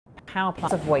Power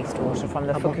plant of wastewater from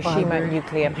the Fukushima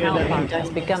nuclear power plant has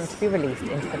begun to be released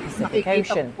into the Pacific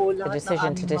Ocean. The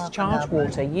decision to discharge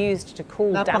water used to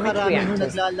cool damaged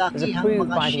reactors was approved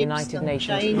by the United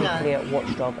Nations nuclear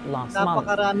watchdog last month.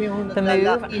 The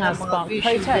move has sparked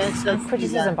protests and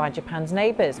criticism by Japan's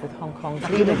neighbours, with Hong Kong's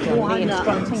leader John Lee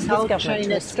instructing his government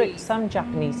to restrict some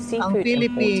Japanese seafood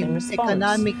imports in response.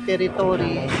 Japan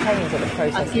maintains that the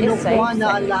process is safe, saying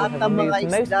it will have removed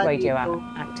most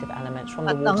radioactive elements from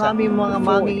the water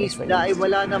before it is released.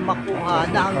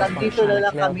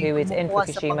 Who is in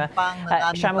Fukushima.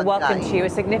 Shama, welcome to you. A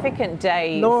significant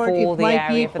day for the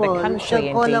area, for the country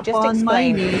indeed. Just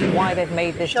explain why they've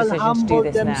made this decision to do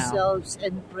this now.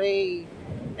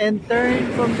 And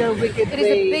turn from their wicked ways. It is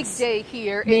a big day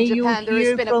here in Japan. There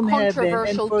has been a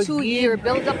controversial 2-year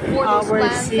build-up for those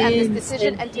plans and this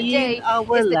decision, and today is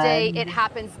the day it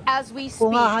happens. As we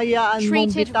speak,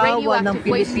 treated radioactive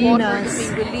wastewater is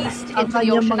being released into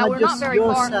the ocean. Now, we're not very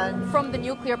far from the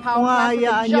nuclear power plant.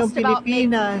 We're just about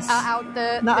out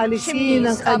the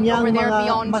chimneys over there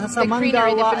beyond the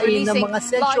greenery. They've been releasing live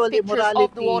pictures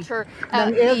of the water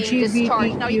being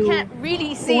discharged. Now, you can't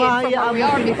really see it from where we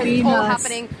are because it's all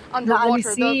happening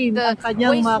underwater. The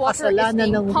wastewater is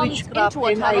being pumped into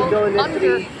a tunnel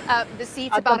under the sea.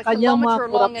 It's about a kilometer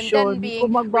long and then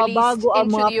being released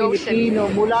into the ocean.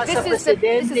 This is a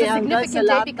significant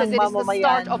day because it is the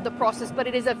start of the process, but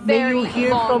it is a very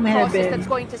long process that's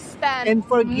going to span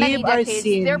many decades.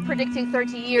 They're predicting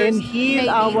 30 years, maybe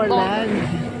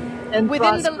longer.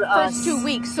 Within the first 2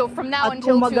 weeks, so from now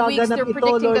until 2 weeks, they're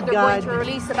predicting that they're going to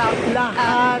release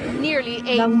about nearly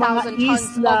 8,000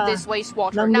 tons of this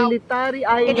wastewater. Now,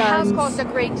 it has caused a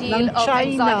great deal of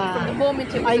anxiety from the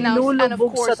moment it was announced, and of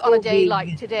course on a day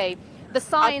like today. The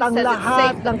science says it's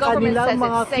safe, the government says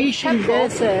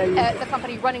it's safe, the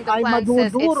company running the plant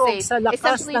says it's safe.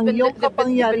 Essentially, they've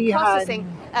been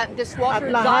processing this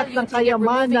water, diluting it,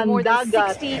 removing more than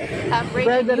 60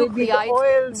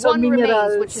 radionuclides. One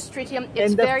remains, which is tritium.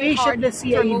 It's very hard to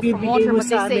remove from water, but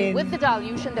they say with the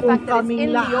dilution, the fact that it's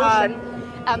in the ocean,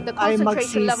 the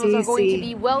concentration levels are going to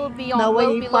be well below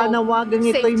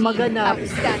safety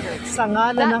standards.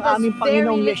 That was very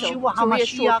little to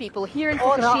reassure people here in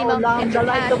Fukushima, in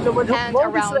Japan, and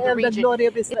around the region.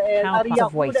 Power plant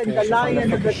of wastewater from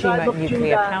the Fukushima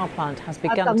nuclear power plant has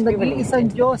begun to be released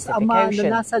into the Pacific Ocean.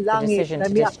 The decision to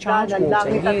discharge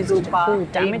water used to cool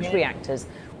damaged reactors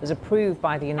was approved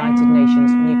by the United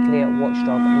Nations nuclear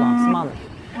watchdog last month.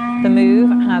 The move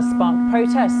has sparked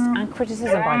protests and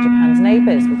criticism by Japan's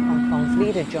neighbours, with Hong Kong's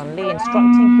leader John Lee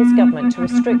instructing his government to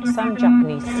restrict some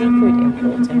Japanese seafood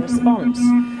imports in response.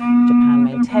 Japan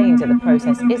maintains that the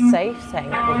process is safe, saying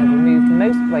it will have removed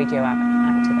most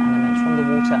radioactive elements from the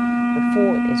water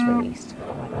before it is released.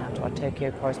 Right now to our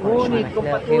Tokyo correspondent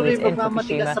Shama, who is in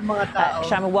Fukushima.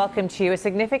 Shama, welcome to you. A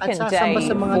significant day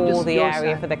for the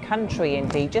area, for the country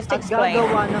indeed. Just explain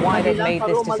why they've made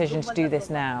this decision to do this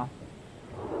now.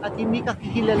 It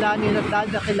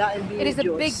is a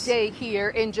big day here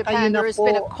in Japan. There has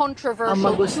been a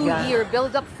controversial 2-year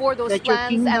build-up for those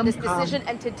plans and this decision,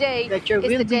 and today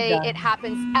is the day it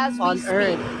happens. As we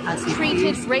speak,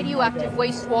 treated radioactive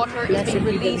wastewater is being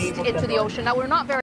released into the ocean. Now, we're not very